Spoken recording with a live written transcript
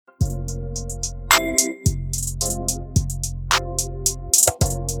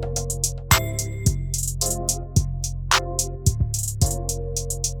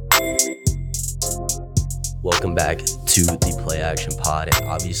Welcome back to the Play Action Pod, and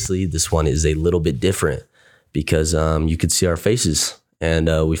obviously this one is a little bit different because you could see our faces, and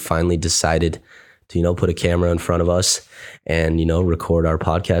we finally decided to put a camera in front of us and record our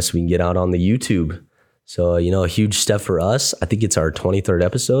podcast so we can get out on the YouTube. So a huge step for us. I think it's our 23rd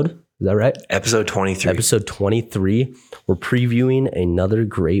episode. Is that right? Episode 23. Episode 23. We're previewing another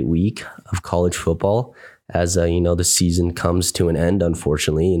great week of college football as the season comes to an end.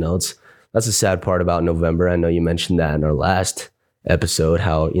 Unfortunately, that's a sad part about November. I know you mentioned that in our last episode,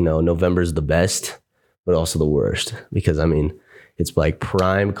 how, November is the best, but also the worst because, it's like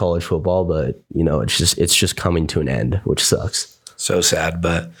prime college football, but, it's just coming to an end, which sucks. So sad,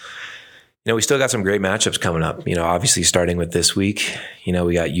 but, we still got some great matchups coming up, obviously starting with this week,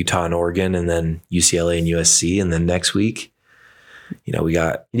 we got Utah and Oregon and then UCLA and USC. And then next week, we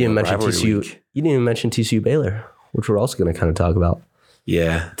got, you didn't mention TCU-Baylor, which we're also going to kind of talk about.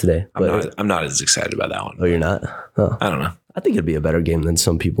 Yeah, today. I'm not as excited about that one. Oh, you're not? Oh. I don't know. I think it'd be a better game than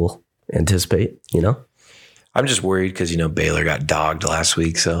some people anticipate, I'm just worried because, Baylor got dogged last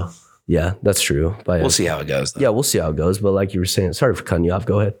week. So yeah, that's true. We'll see how it goes, though. Yeah, we'll see how it goes. But like you were saying, sorry for cutting you off.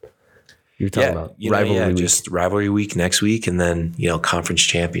 Go ahead. You're talking about rivalry week. Just rivalry week next week. And then, conference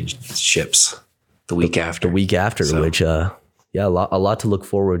championships the week after. The week after, so. Which, a lot to look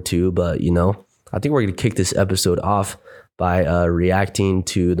forward to. But, I think we're going to kick this episode off by reacting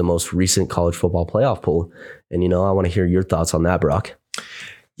to the most recent college football playoff poll. And, I want to hear your thoughts on that, Brock.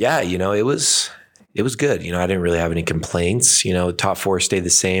 Yeah, it was good. I didn't really have any complaints. Top four stayed the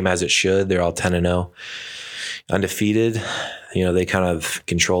same as it should. They're all 10-0, undefeated. They kind of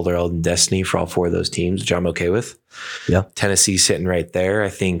control their own destiny for all four of those teams, which I'm okay with. Yeah. Tennessee sitting right there. I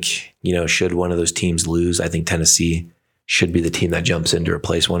think, should one of those teams lose, I think Tennessee should be the team that jumps in to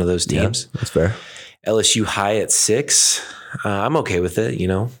replace one of those teams. Yeah, that's fair. LSU high at 6. I'm okay with it.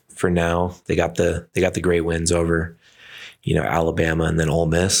 For now, they got the great wins over, Alabama and then Ole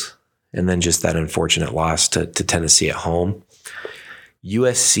Miss, and then just that unfortunate loss to Tennessee at home.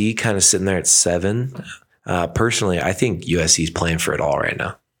 USC kind of sitting there at 7. Personally, I think USC is playing for it all right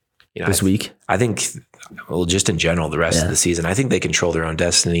now. This week, I think, just in general, the rest of the season, I think they control their own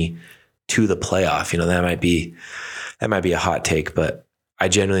destiny to the playoff. That might be a hot take, but I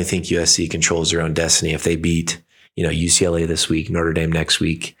genuinely think USC controls their own destiny if they beat, UCLA this week, Notre Dame next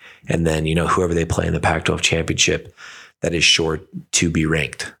week, and then, whoever they play in the Pac-12 championship that is sure to be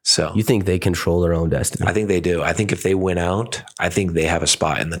ranked. So you think they control their own destiny? I think they do. I think if they win out, I think they have a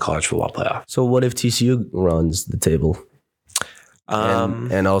spot in the college football playoff. So what if TCU runs the table?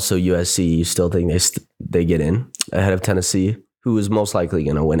 And also USC, you still think they get in ahead of Tennessee, who is most likely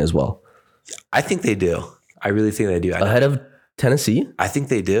going to win as well? I think they do. I really think they do. Ahead of Tennessee? I think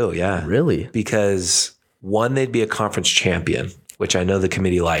they do, yeah. Really? Because 1, they'd be a conference champion, which I know the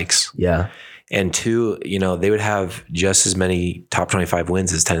committee likes. Yeah. And 2, they would have just as many top 25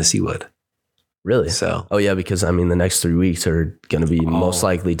 wins as Tennessee would. Really? So. Oh, yeah, because, the next 3 weeks are going to be most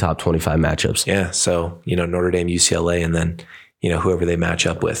likely top 25 matchups. Yeah, so, Notre Dame, UCLA, and then, whoever they match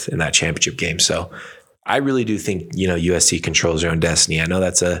up with in that championship game. So I really do think, USC controls their own destiny. I know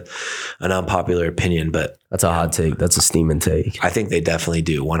that's an unpopular opinion, but that's a hot take. That's a steaming take. I think they definitely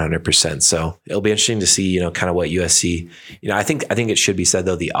do 100%. So it'll be interesting to see, kind of what USC, I think it should be said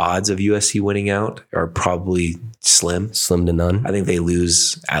though, the odds of USC winning out are probably slim to none. I think they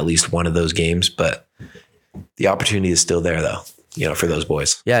lose at least one of those games, but the opportunity is still there though, for those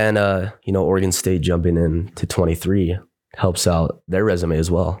boys. Yeah. And, Oregon State jumping in to 23 helps out their resume as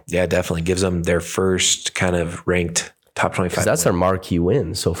well. Yeah, definitely gives them their first kind of ranked top 25. That's their marquee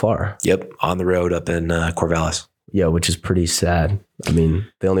win so far. Yep, on the road up in Corvallis. Yeah, which is pretty sad. They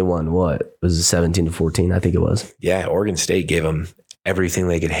only won what? Was it 17-14? I think it was. Yeah, Oregon State gave them everything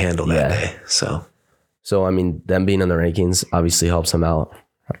they could handle that day. So them being in the rankings obviously helps them out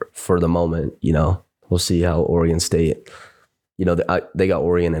for the moment. We'll see how Oregon State. They got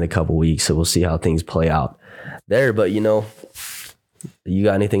Oregon in a couple weeks, so we'll see how things play out there. But you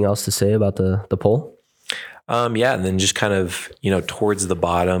got anything else to say about the poll? Yeah, and then just kind of towards the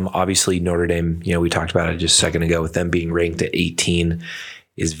bottom, obviously Notre Dame, we talked about it just a second ago with them being ranked at 18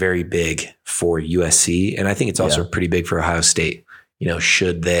 is very big for USC, and I think it's also pretty big for Ohio State.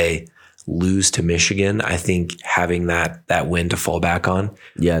 Should they lose to Michigan, I think having that win to fall back on,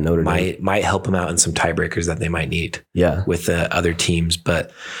 Notre Dame might help them out in some tiebreakers that they might need. with the other teams,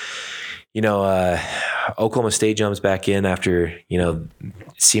 but. Oklahoma State jumps back in after, it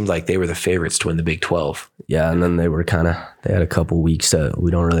seemed like they were the favorites to win the Big 12. Yeah, and then they had a couple weeks that we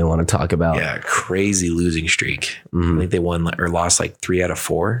don't really want to talk about. Yeah, crazy losing streak. I think they won or lost like 3 out of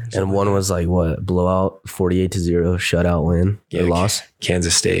 4. And one was like what, blowout, 48-0 shutout win. Yeah, loss.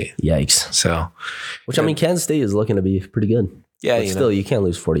 Kansas State. Yikes. So, which I mean, Kansas State is looking to be pretty good. Yeah, but still, you can't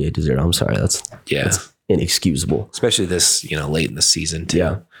lose 48-0. I'm sorry, that's inexcusable. Especially this, late in the season too.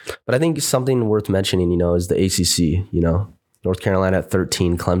 Yeah, but I think something worth mentioning, is the ACC. North Carolina at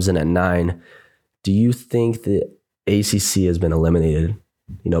 13, Clemson at 9. Do you think the ACC has been eliminated,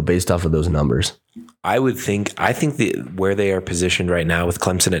 based off of those numbers? I think where they are positioned right now with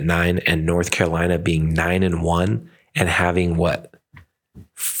Clemson at 9 and North Carolina being 9-1 and having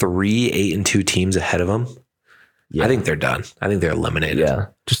 3 8-2 teams ahead of them. Yeah. I think they're done. I think they're eliminated. Yeah,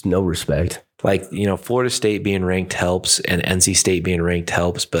 just no respect. Like, Florida State being ranked helps and NC State being ranked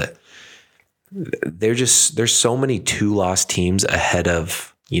helps, but there's so many 2-loss teams ahead of,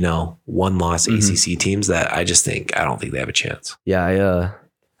 1-loss ACC teams that I don't think they have a chance. Yeah,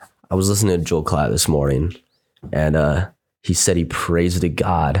 I was listening to Joel Klatt this morning, and he said he praised to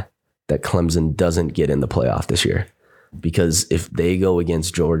God that Clemson doesn't get in the playoff this year, because if they go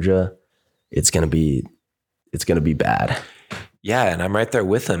against Georgia, it's gonna be bad. Yeah, and I'm right there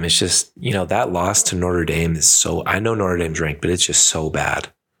with them. It's just, that loss to Notre Dame is I know Notre Dame's ranked, but it's just so bad.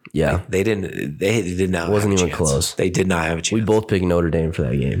 Yeah. They did not. It wasn't have a even chance. close. They did not have a chance. We both picked Notre Dame for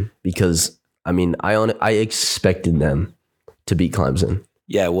that game because, I expected them to beat Clemson.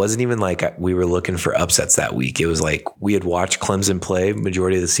 Yeah, it wasn't even like we were looking for upsets that week. It was like we had watched Clemson play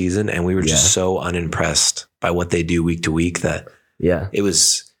majority of the season, and we were just so unimpressed by what they do week to week that it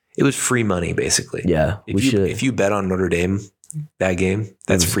was free money, basically. Yeah, If you bet on Notre Dame that game,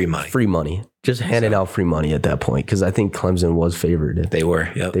 that's free money. Free money. Just handing out free money at that point, because I think Clemson was favored. They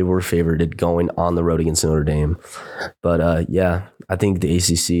were. Yep. They were favored going on the road against Notre Dame. But I think the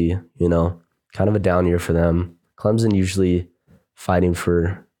ACC, kind of a down year for them. Clemson usually fighting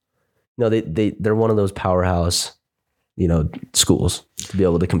for, they're one of those powerhouse, schools to be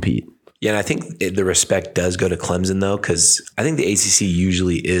able to compete. Yeah, and I think the respect does go to Clemson, though, because I think the ACC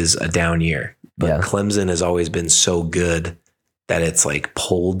usually is a down year. But Clemson has always been so good that it's like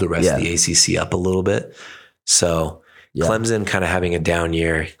pulled the rest of the ACC up a little bit. So Clemson kind of having a down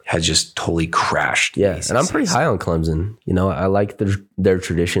year has just totally crashed. Yeah, and I'm pretty high on Clemson. I like their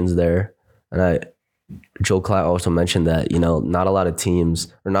traditions there. And Joel Klatt also mentioned that, not a lot of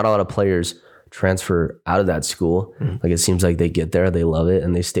teams or not a lot of players transfer out of that school. Like, it seems like they get there, they love it,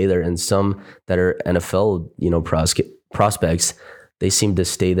 and they stay there. And some that are NFL, prospects, they seem to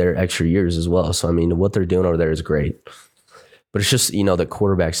stay there extra years as well. So, what they're doing over there is great. But it's just, the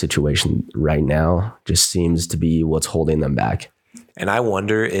quarterback situation right now just seems to be what's holding them back. And I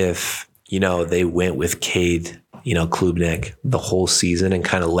wonder if, they went with Cade, Klubnik the whole season and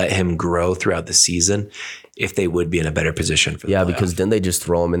kind of let him grow throughout the season, if they would be in a better position for the playoff. Because then they just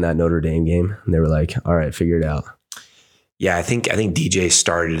throw him in that Notre Dame game and they were like, all right, figure it out. Yeah, I think DJ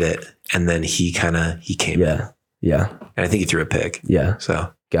started it and then he came in. Yeah. And I think he threw a pick. Yeah.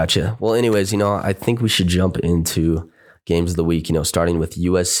 So gotcha. Well, anyways, I think we should jump into games of the week, starting with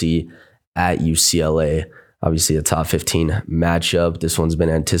USC at UCLA. Obviously a top 15 matchup. This one's been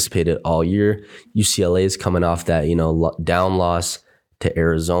anticipated all year. UCLA is coming off that, down loss to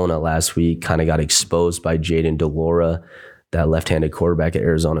Arizona last week. Kind of got exposed by Jaden Delora, that left-handed quarterback at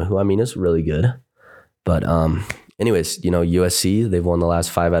Arizona, who, is really good. But anyways, USC, they've won the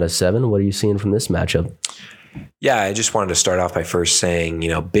last 5 out of 7. What are you seeing from this matchup? Yeah, I just wanted to start off by first saying,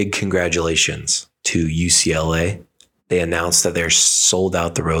 big congratulations to UCLA. They announced that they're sold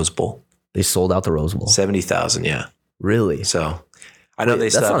out the Rose Bowl. They sold out the Rose Bowl. 70,000, yeah. Really? So I know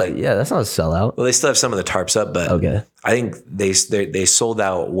that's not a sellout. Well, they still have some of the tarps up, but okay. I think they sold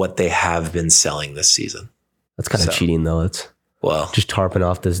out what they have been selling this season. That's kind of cheating, though. It's just tarping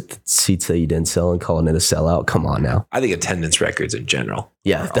off the seats that you didn't sell and calling it a sellout. Come on now. I think attendance records in general.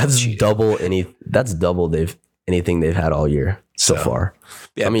 Yeah, that's double anything they've had all year so far.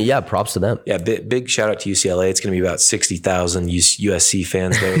 Yeah, props to them. Yeah, big shout out to UCLA. It's going to be about 60,000 USC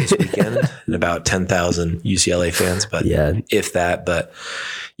fans there this weekend and about 10,000 UCLA fans, but if that. But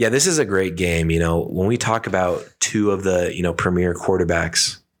yeah, this is a great game. When we talk about two of the, premier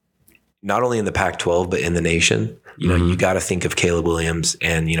quarterbacks, not only in the Pac-12, but in the nation, you got to think of Caleb Williams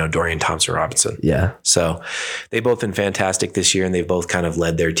and, Dorian Thompson-Robinson. Yeah. So they've both been fantastic this year and they've both kind of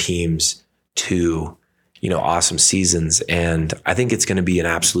led their teams to, awesome seasons. And I think it's going to be an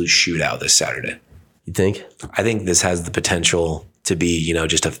absolute shootout this Saturday. You think? I think this has the potential to be,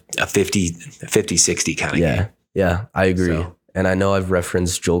 just a 50-60 kind of game. Yeah, I agree. And I know I've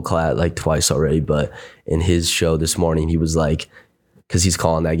referenced Joel Klatt like twice already, but in his show this morning, he was like, because he's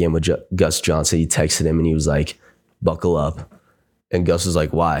calling that game with Gus Johnson, he texted him and he was like, buckle up. And Gus was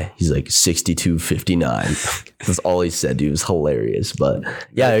like, why? He's like, 62-59. That's all he said, dude. It was hilarious. But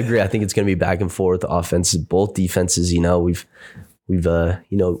yeah, I agree. I think it's going to be back and forth offenses, both defenses. We've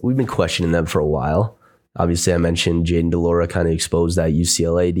been questioning them for a while. Obviously, I mentioned Jaden DeLora kind of exposed that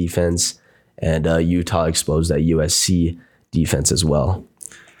UCLA defense, and Utah exposed that USC defense as well.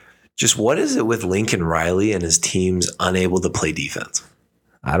 Just what is it with Lincoln Riley and his teams unable to play defense?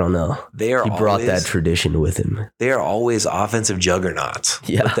 I don't know. He brought that tradition with him. They are always offensive juggernauts.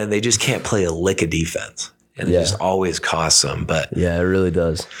 Yeah. But then they just can't play a lick of defense. And it just always costs them. But yeah, it really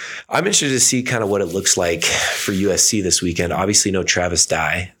does. I'm interested to see kind of what it looks like for USC this weekend. Obviously, no Travis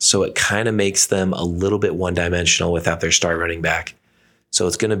Dye. So it kind of makes them a little bit one-dimensional without their star running back. So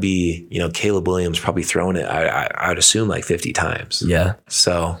it's going to be, Caleb Williams probably throwing it, I'd assume, like 50 times. Yeah.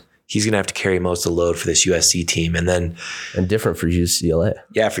 So he's going to have to carry most of the load for this USC team. And different for UCLA.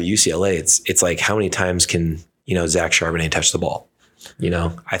 Yeah, for UCLA, it's like how many times can, Zach Charbonnet touch the ball?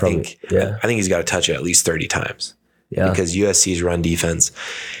 I think he's got to touch it at least 30 times. Yeah. Because USC's run defense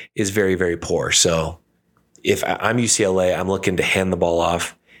is very, very poor. So if I'm UCLA, I'm looking to hand the ball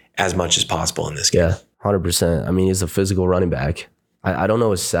off as much as possible in this game. Yeah, 100%. I mean, he's a physical running back. I don't know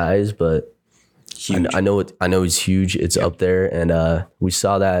his size, but I know he's huge. It's up there. And we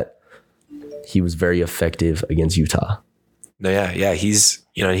saw that he was very effective against Utah. No, yeah. He's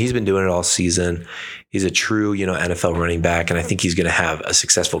been doing it all season. He's a true, NFL running back, and I think he's going to have a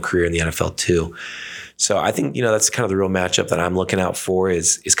successful career in the NFL too. So I think, that's kind of the real matchup that I'm looking out for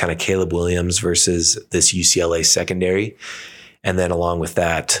is kind of Caleb Williams versus this UCLA secondary. And then along with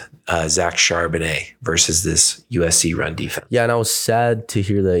that, Zach Charbonnet versus this USC run defense. Yeah, and I was sad to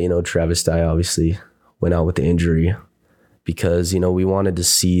hear that, Travis Dye obviously went out with the injury because, we wanted to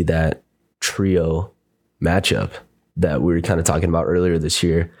see that trio matchup that we were kind of talking about earlier this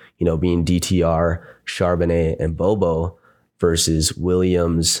year, being DTR, Charbonnet, and Bobo versus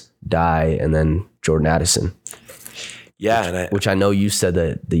Williams, Dye, and then Jordan Addison. Yeah. Which I know you said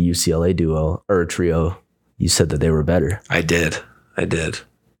that the UCLA duo or trio, you said that they were better. I did.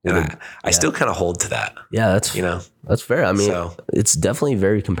 And I still kind of hold to that. Yeah, that's fair. I mean, it's definitely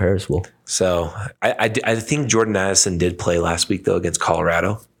very comparable. So I think Jordan Addison did play last week though against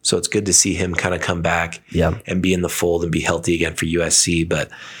Colorado. So it's good to see him kind of come back and be in the fold and be healthy again for USC.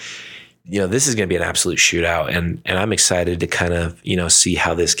 But, this is going to be an absolute shootout. And I'm excited to kind of, see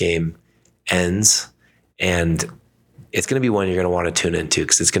how this game ends. And it's going to be one you're going to want to tune into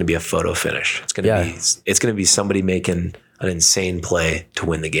because it's going to be a photo finish. It's going to be somebody making an insane play to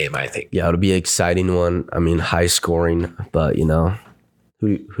win the game, I think. Yeah, it'll be an exciting one. I mean, high scoring, but,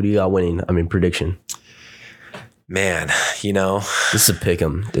 who do you got winning? I mean, prediction. Man, this is a pick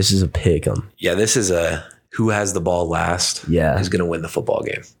 'em. Yeah, this is a who has the ball last. Yeah, who's going to win the football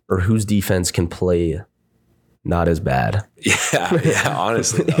game, or whose defense can play not as bad. Yeah,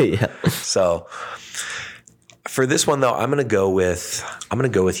 honestly. Yeah. So for this one though, I'm going to go with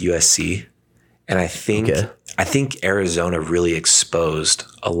USC, and I think Arizona really exposed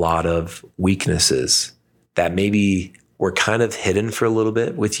a lot of weaknesses that maybe were kind of hidden for a little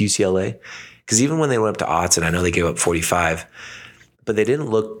bit with UCLA. Because even when they went up to Autzen, I know they gave up 45, but they didn't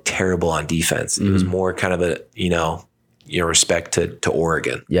look terrible on defense. It was more kind of a, respect to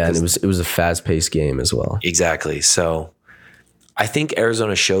Oregon. Yeah, and it was a fast-paced game as well. Exactly. So I think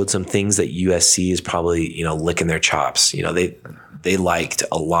Arizona showed some things that USC is probably, licking their chops. They liked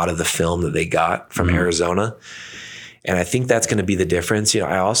a lot of the film that they got from Arizona. And I think that's going to be the difference.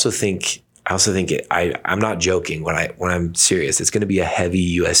 I also think I'm not joking when I'm serious. It's going to be a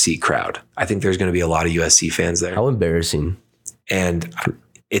heavy USC crowd. I think there's going to be a lot of USC fans there. How embarrassing. And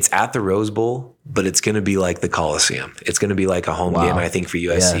it's at the Rose Bowl, but it's going to be like the Coliseum. It's going to be like a home game, I think, for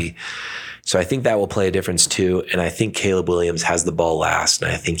USC. Yeah. So I think that will play a difference too. And I think Caleb Williams has the ball last.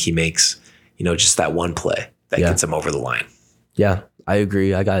 And I think he makes, just that one play that gets him over the line. Yeah, I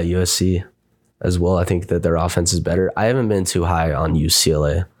agree. I got USC as well. I think that their offense is better. I haven't been too high on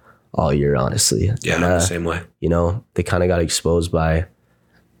UCLA all year, honestly. Yeah, and, the same way. They kind of got exposed by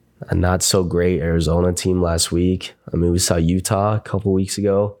a not so great Arizona team last week. I mean, we saw Utah a couple weeks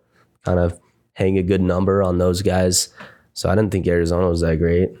ago kind of hang a good number on those guys. So I didn't think Arizona was that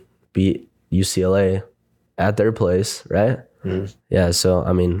great. Beat UCLA at their place, right? Mm. Yeah, so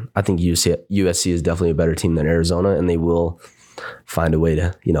I mean, I think USC is definitely a better team than Arizona, and they will find a way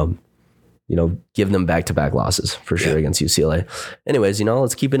to, give them back-to-back losses for sure against UCLA. Anyways,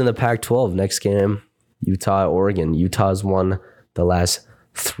 let's keep it in the Pac-12. Next game, Utah, Oregon. Utah's won the last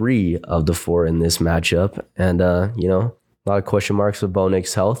 3 of the 4 in this matchup. And, A lot of question marks with Bo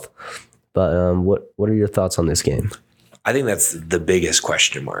Nix's health. But what are your thoughts on this game? I think that's the biggest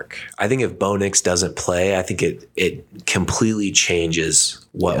question mark. I think if Bo Nix doesn't play, I think it completely changes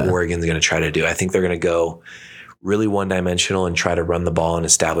what Oregon's going to try to do. I think they're going to go really one-dimensional and try to run the ball and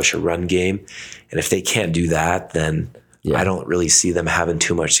establish a run game. And if they can't do that, then I don't really see them having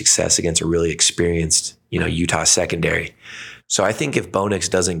too much success against a really experienced, Utah secondary. So I think if Bo Nix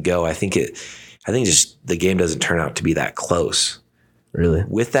doesn't go, I think just the game doesn't turn out to be that close. Really?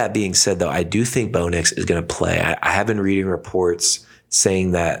 With that being said, though, I do think Bo Nix is going to play. I have been reading reports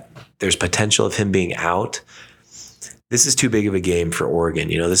saying that there's potential of him being out. This is too big of a game for Oregon.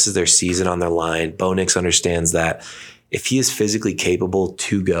 This is their season on their line. Bo Nix understands that if he is physically capable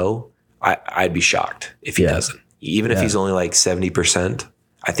to go, I'd be shocked if he doesn't. Even if he's only like 70%,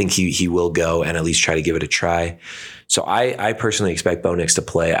 I think he will go and at least try to give it a try. So I personally expect Bo Nix to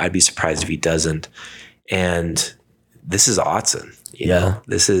play. I'd be surprised if he doesn't. And this is Autzen.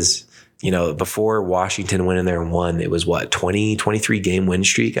 This is, before Washington went in there and won, it was 23 game win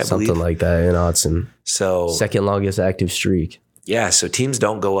streak, I believe. Something like that in Autzen. So second longest active streak. Yeah. So teams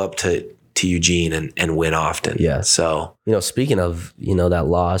don't go up to Eugene and win often. Yeah. So, speaking of, that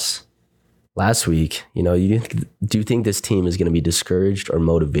loss last week, do you think this team is going to be discouraged or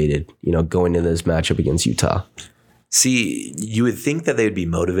motivated, going into this matchup against Utah? See, you would think that they would be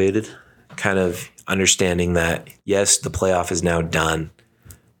motivated, kind of understanding that, yes, the playoff is now done,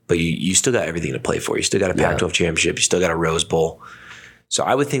 but you still got everything to play for. You still got a Pac-12 championship. You still got a Rose Bowl. So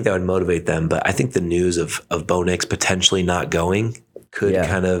I would think that would motivate them. But I think the news of Bo Nix potentially not going could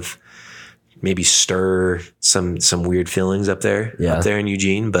kind of maybe stir some weird feelings up there in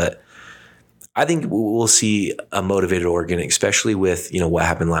Eugene. But I think we'll see a motivated Oregon, especially with, what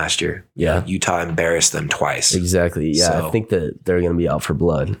happened last year. Yeah. Utah embarrassed them twice. Exactly. Yeah. So, I think that they're going to be out for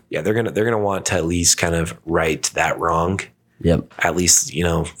blood. Yeah. They're going to want to at least kind of right that wrong. Yep. At least,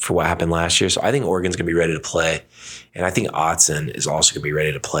 for what happened last year. So I think Oregon's going to be ready to play. And I think Autzen is also going to be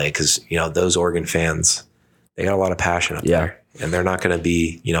ready to play because, those Oregon fans, they got a lot of passion up there. And they're not going to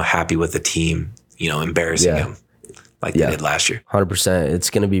be, happy with the team, embarrassing them like they did last year. 100%. It's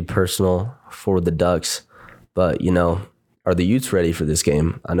going to be personal for the Ducks. But, are the Utes ready for this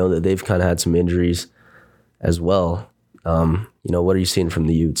game? I know that they've kind of had some injuries as well. What are you seeing from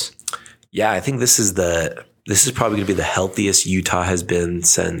the Utes? Yeah, I think this is probably going to be the healthiest Utah has been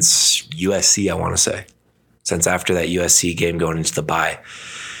since USC, I want to say. Since after that USC game going into the bye.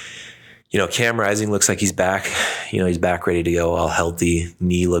 Cam Rising looks like he's back. He's back ready to go, all healthy.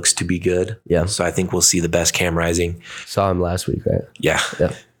 Knee looks to be good. Yeah. So I think we'll see the best Cam Rising. Saw him last week, right? Yeah.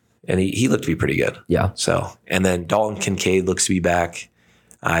 And he looked to be pretty good. Yeah. So, and then Dalton Kincaid looks to be back.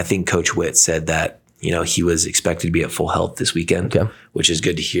 I think Coach Witt said that, he was expected to be at full health this weekend, which is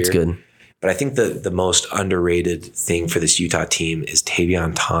good to hear. It's good. But I think the most underrated thing for this Utah team is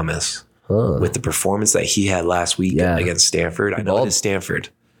Tavion Thomas. With the performance that he had last week against Stanford. I know it is Stanford,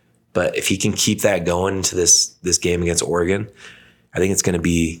 but if he can keep that going into this game against Oregon, I think it's going to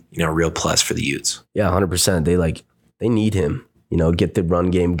be, a real plus for the Utes. Yeah, 100%. They need him, get the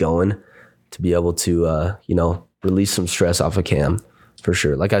run game going to be able to, release some stress off of Cam for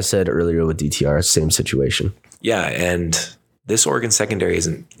sure. Like I said earlier with DTR, same situation. Yeah, and this Oregon secondary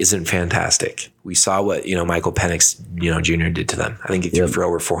isn't fantastic. We saw what, Michael Penix, Jr. did to them. I think he threw for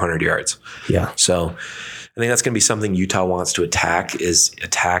over 400 yards. Yeah. So I think that's going to be something Utah wants to attack,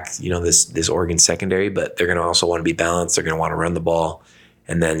 this Oregon secondary, but they're going to also want to be balanced. They're going to want to run the ball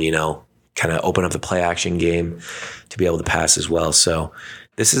and then, kind of open up the play action game to be able to pass as well. So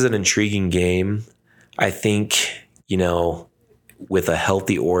this is an intriguing game. I think, with a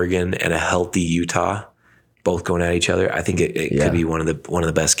healthy Oregon and a healthy Utah, both going at each other, I think it could be one of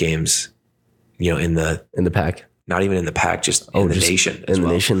the best games, in the pack. Not even in the pack, just in the nation. In the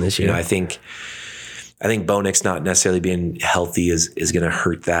nation this year. I think Bo Nix not necessarily being healthy is going to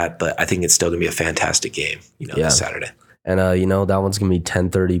hurt that, but I think it's still going to be a fantastic game, this Saturday. And that one's going to be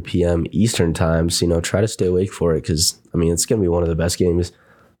 10:30 p.m. Eastern time. So try to stay awake for it because it's going to be one of the best games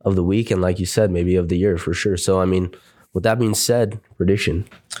of the week, and like you said, maybe of the year for sure. So with that being said, prediction.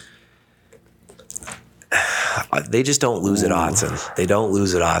 They just don't lose at Autzen. They don't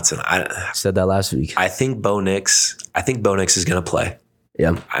lose at Autzen. I said that last week. I think Bo Nix is going to play. Yeah.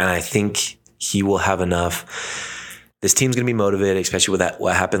 And I think he will have enough. This team's going to be motivated, especially with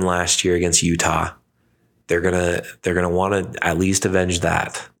what happened last year against Utah. They're going to want to at least avenge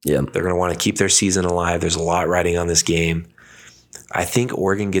that. Yeah. They're going to want to keep their season alive. There's a lot riding on this game. I think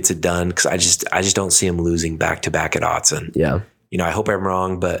Oregon gets it done because I just don't see them losing back-to-back at Autzen. Yeah. I hope I'm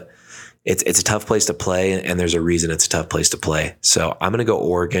wrong, but it's a tough place to play, and there's a reason it's a tough place to play. So I'm going to go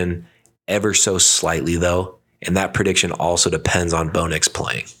Oregon ever so slightly, though, And that prediction also depends on Bo Nix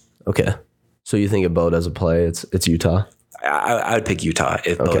playing. Okay. So you think if Bo doesn't play, it's Utah? I would pick Utah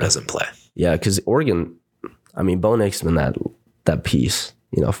if Bo doesn't play. Yeah, because Oregon, I mean, Bo Nix has been that piece,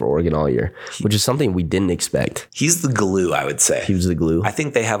 for Oregon all year, which is something we didn't expect. He's the glue, I would say. He was the glue. I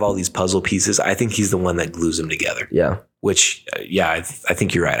think they have all these puzzle pieces. I think he's the one that glues them together. Yeah. Which, I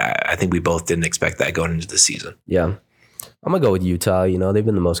think you're right. I think we both didn't expect that going into the season. Yeah. I'm going to go with Utah. They've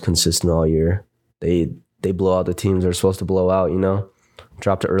been the most consistent all year. They blow out the teams they're supposed to blow out,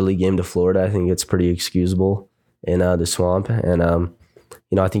 Dropped an early game to Florida. I think it's pretty excusable in the Swamp. And,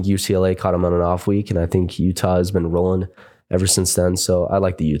 I think UCLA caught them on an off week, and I think Utah has been rolling ever since then. So I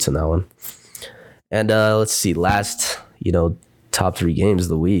like the Utes in that one. And let's see, last, top 3 games of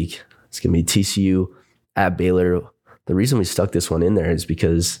the week. It's going to be TCU at Baylor. The reason we stuck this one in there is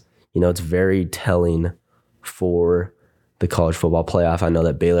because, it's very telling for the college football playoff. I know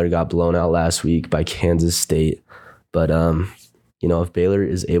that Baylor got blown out last week by Kansas State, but, if Baylor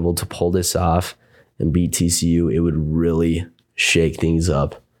is able to pull this off and beat TCU, it would really shake things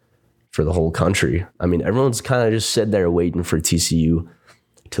up for the whole country. I mean, everyone's kind of just sitting there waiting for TCU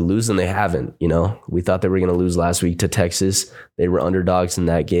to lose, and they haven't. We thought they were going to lose last week to Texas. They were underdogs in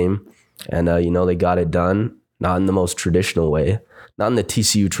that game, and they got it done. Not in the most traditional way, not in the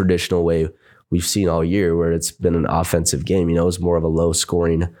TCU traditional way we've seen all year, where it's been an offensive game. It was more of a low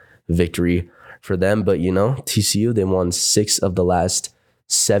scoring victory for them. But TCU, they won 6 of the last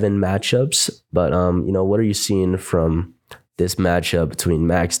 7 matchups. But what are you seeing from this matchup between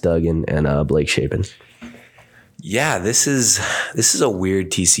Max Duggan and Blake Shapen? Yeah, this is a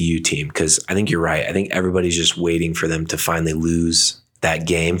weird TCU team, because I think you're right. I think everybody's just waiting for them to finally lose that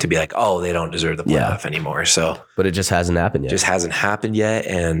game to be like, oh, they don't deserve the playoff anymore. So, but it just hasn't happened yet. Just hasn't happened yet.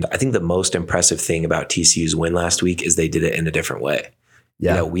 And I think the most impressive thing about TCU's win last week is they did it in a different way.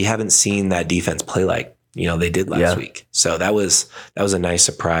 Yeah, we haven't seen that defense play like they did last week. So that was a nice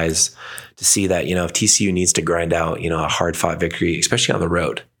surprise to see that, if TCU needs to grind out, a hard fought victory, especially on the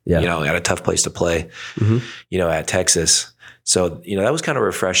road, at a tough place to play, at Texas. So, that was kind of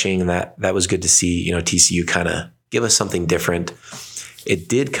refreshing, and that was good to see, TCU kind of give us something different. It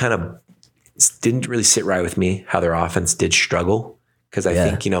didn't really sit right with me how their offense did struggle, because I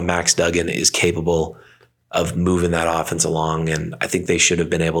think, Max Duggan is capable of moving that offense along. And I think they should have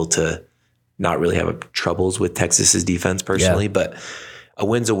been able to not really have troubles with Texas's defense personally, but a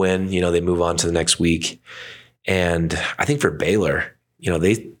win's a win. They move on to the next week. And I think for Baylor,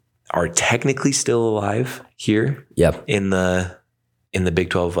 they are technically still alive here in the Big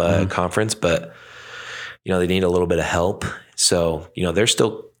 12 conference, but they need a little bit of help. So, they're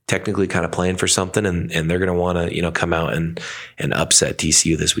still technically kind of playing for something, and they're going to want to, come out and upset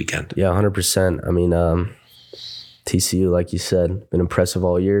TCU this weekend. Yeah, 100%. I mean, TCU, like you said, been impressive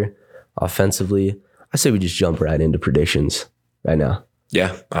all year. Offensively, I say we just jump right into predictions right now.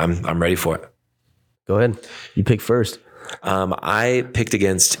 Yeah, I'm ready for it. Go ahead. You pick first. I picked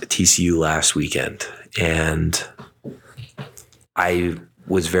against TCU last weekend, and I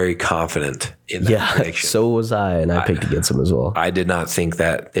was very confident in that prediction. So was I, and I picked against them as well. I did not think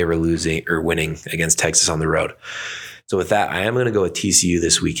that they were losing or winning against Texas on the road. So with that, I am going to go with TCU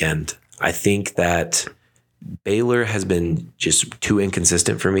this weekend. I think that Baylor has been just too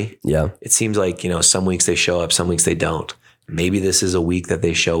inconsistent for me. Yeah. It seems like, some weeks they show up, some weeks they don't. Maybe this is a week that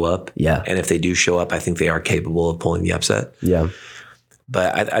they show up. Yeah. And if they do show up, I think they are capable of pulling the upset. Yeah.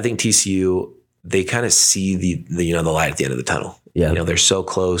 But I think TCU, they kind of see the light at the end of the tunnel. Yeah. They're so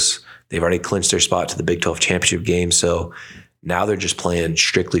close. They've already clinched their spot to the Big 12 championship game. So now they're just playing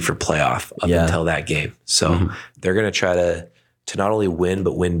strictly for playoff up until that game. So they're going to try to not only win,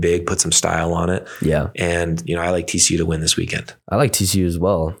 but win big, put some style on it. Yeah. And, I like TCU to win this weekend. I like TCU as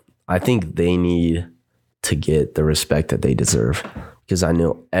well. I think they need to get the respect that they deserve, because I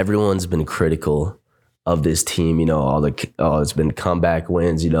know everyone's been critical of this team. It's been comeback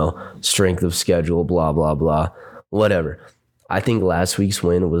wins, strength of schedule, blah, blah, blah, whatever. I think last week's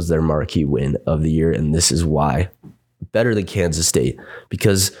win was their marquee win of the year, and this is why. Better than Kansas State,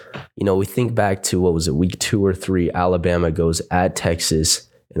 because, we think back to, what was it, week 2 or 3, Alabama goes at Texas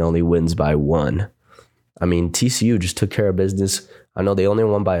and only wins by 1. I mean, TCU just took care of business. I know they only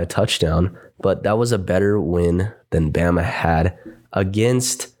won by a touchdown, but that was a better win than Bama had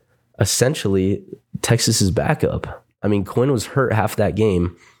against essentially Texas's backup. I mean, Quinn was hurt half that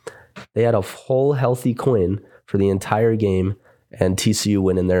game. They had a full healthy Quinn for the entire game, and TCU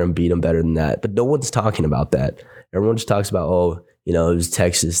went in there and beat them better than that. But no one's talking about that. Everyone just talks about, it was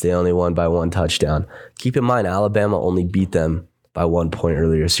Texas. They only won by 1 touchdown. Keep in mind, Alabama only beat them by 1 point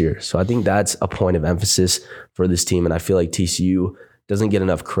earlier this year. So I think that's a point of emphasis for this team, and I feel like TCU doesn't get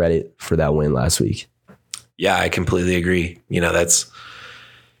enough credit for that win last week. Yeah, I completely agree.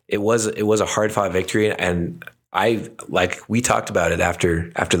 It was a hard fought victory, and we talked about it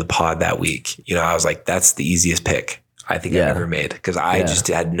after the pod that week. I was like, that's the easiest pick I think I've ever made, because I just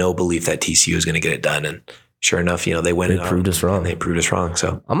had no belief that TCU was going to get it done, and sure enough, they went. They proved us wrong. They proved us wrong.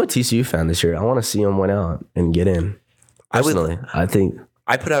 So I'm a TCU fan this year. I want to see them win out and get in. Personally, I think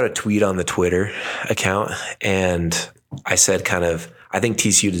I put out a tweet on the Twitter account, and I said I think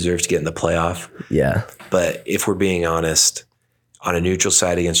TCU deserves to get in the playoff. Yeah. But if we're being honest, on a neutral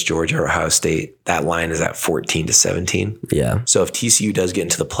side against Georgia or Ohio State, that line is at 14-17. Yeah. So if TCU does get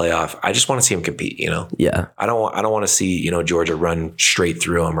into the playoff, I just want to see them compete, Yeah. I don't want to see, Georgia run straight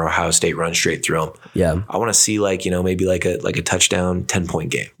through them or Ohio State run straight through them. Yeah. I want to see maybe like a touchdown 10-point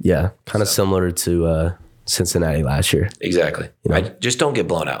game. Yeah. Kind of similar to Cincinnati last year. Exactly. I just don't get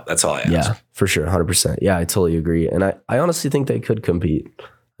blown out. That's all I ask. Yeah, for sure. 100%. Yeah, I totally agree. And I honestly think they could compete.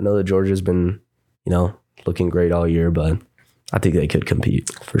 I know that Georgia's been, looking great all year, but I think they could compete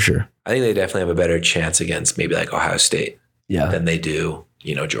for sure. I think they definitely have a better chance against maybe like Ohio State than they do,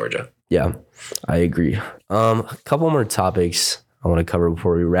 Georgia. Yeah, I agree. A couple more topics I want to cover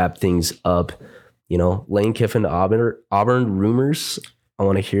before we wrap things up. Lane Kiffin, Auburn rumors. I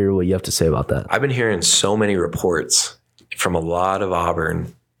want to hear what you have to say about that. I've been hearing so many reports from a lot of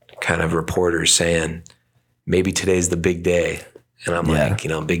Auburn kind of reporters saying maybe today's the big day. And I'm like,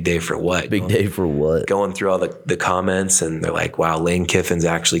 big day for what? Big day for what? Going through all the comments, and they're like, wow, Lane Kiffin's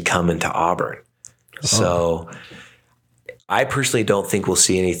actually coming to Auburn. Oh. So I personally don't think we'll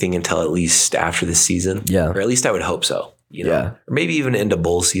see anything until at least after the season. Yeah. Or at least I would hope so. Or maybe even into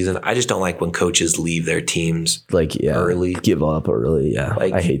bowl season. I just don't like when coaches leave their teams early. Give up early. Yeah.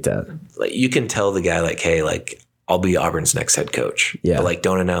 I hate that. Like, you can tell the guy, like, hey, like, I'll be Auburn's next head coach. Yeah. But like,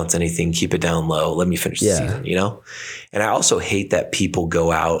 don't announce anything. Keep it down low. Let me finish the season, And I also hate that people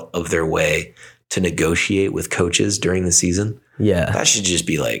go out of their way to negotiate with coaches during the season. Yeah. That should just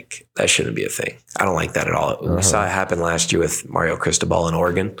be like, that shouldn't be a thing. I don't like that at all. We saw it happen last year with Mario Cristobal in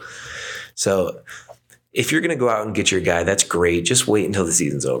Oregon. So if you're going to go out and get your guy, that's great. Just wait until the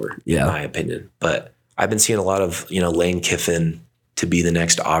season's over, in my opinion. But I've been seeing a lot of, Lane Kiffin to be the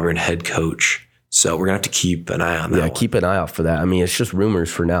next Auburn head coach. So we're going to have to keep an eye on that. Yeah, keep an eye out for that. I mean, it's just rumors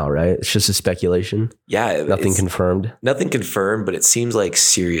for now, right? It's just a speculation. Yeah. Nothing confirmed. Nothing confirmed, but it seems like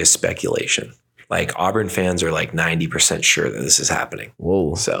serious speculation. Like, Auburn fans are like 90% sure that this is happening.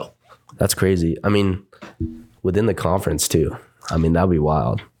 Whoa. So that's crazy. I mean, within the conference too. I mean, that'd be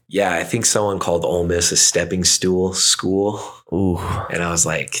wild. Yeah, I think someone called Ole Miss a stepping stool school. Ooh. And I was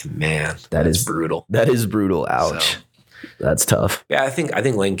like, man, that's brutal. That is brutal. Ouch. So, that's tough. Yeah, I think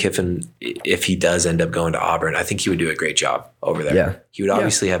Lane Kiffin, if he does end up going to Auburn, I think he would do a great job over there. Yeah. He would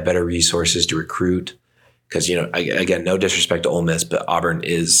obviously have better resources to recruit because, again, no disrespect to Ole Miss, but Auburn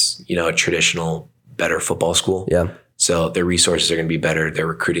is, a traditional better football school. Yeah. So their resources are going to be better. Their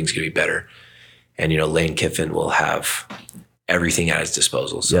recruiting is going to be better. And, Lane Kiffin will have everything at his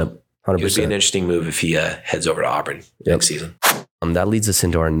disposal. So 100%. It would be an interesting move if he heads over to Auburn next season. That leads us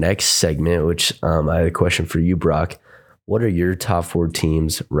into our next segment, which I had a question for you, Brock. What are your top 4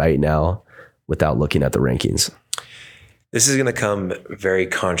 teams right now without looking at the rankings? This is going to come very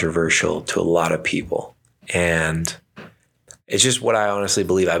controversial to a lot of people. And it's just what I honestly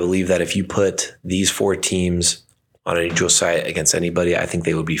believe. I believe that if you put these 4 teams on a neutral site against anybody, I think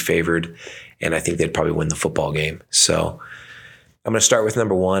they would be favored. And I think they'd probably win the football game. So I'm going to start with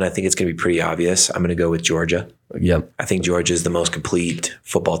number 1. I think it's going to be pretty obvious. I'm going to go with Georgia. Yep. I think Georgia is the most complete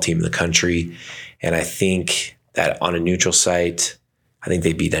football team in the country. And I think that on a neutral site, I think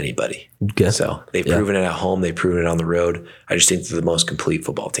they beat anybody. Okay. So they've proven it at home. They've proven it on the road. I just think they're the most complete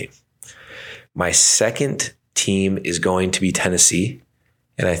football team. My second team is going to be Tennessee.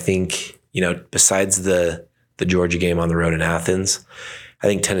 And I think, besides the Georgia game on the road in Athens, I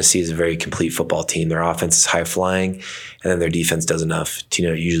think Tennessee is a very complete football team. Their offense is high flying, and then their defense does enough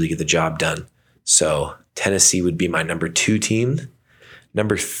to, usually get the job done. So Tennessee would be my number 2 team.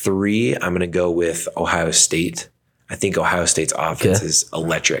 Number 3, I'm going to go with Ohio State. I think Ohio State's offense is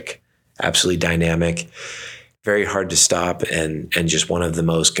electric, absolutely dynamic, very hard to stop, and just one of the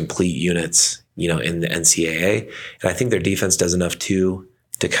most complete units, in the NCAA. And I think their defense does enough too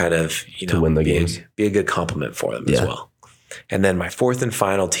to kind of, to win the games. Be a good compliment for them as well. And then my 4th and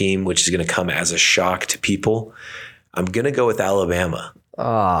final team, which is going to come as a shock to people, I'm going to go with Alabama.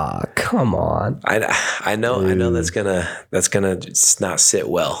 Ah, come on. I know that's gonna not sit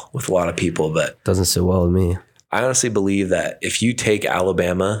well with a lot of people, but doesn't sit well with me. I honestly believe that if you take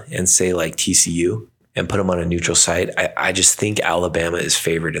Alabama and say like TCU and put them on a neutral site, I just think Alabama is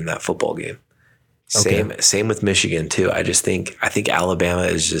favored in that football game. Same with Michigan too. I think Alabama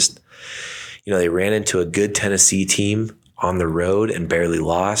is just, they ran into a good Tennessee team on the road and barely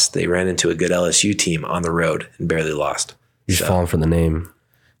lost. They ran into a good LSU team on the road and barely lost. You're just falling for the name.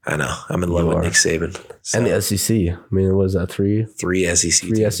 I know. I'm in love with Nick Saban. So. And the SEC. I mean, what was that, three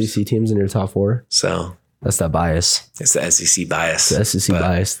SEC teams in your top 4? So that's that bias. It's the SEC bias. The SEC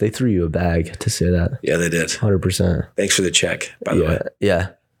bias. They threw you a bag to say that. Yeah, they did. 100%. Thanks for the check, by the way. Yeah.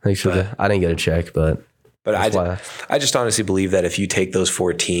 Thanks for I didn't get a check, but I just honestly believe that if you take those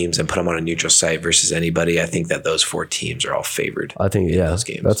 4 teams and put them on a neutral site versus anybody, I think that those 4 teams are all favored. I think, those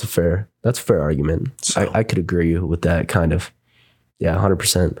games. That's a fair argument. So. I could agree with that kind of. Yeah,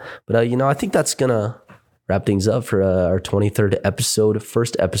 100%. But, I think that's going to wrap things up for our 23rd episode,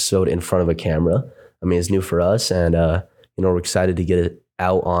 first episode in front of a camera. I mean, it's new for us, and, we're excited to get it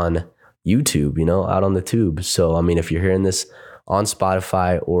out on YouTube, out on the tube. So, I mean, if you're hearing this on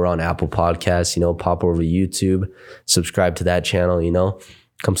Spotify or on Apple Podcasts, pop over to YouTube, subscribe to that channel,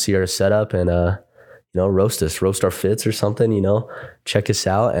 come see our setup and, roast our fits or something, check us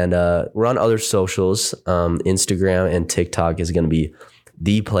out. And we're on other socials. Instagram and TikTok is going to be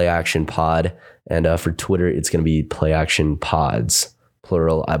the Play Action Pod. And for Twitter, it's going to be Play Action Pods,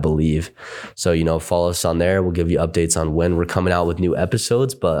 plural, I believe. So, follow us on there. We'll give you updates on when we're coming out with new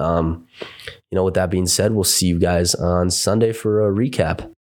episodes. But, with that being said, we'll see you guys on Sunday for a recap.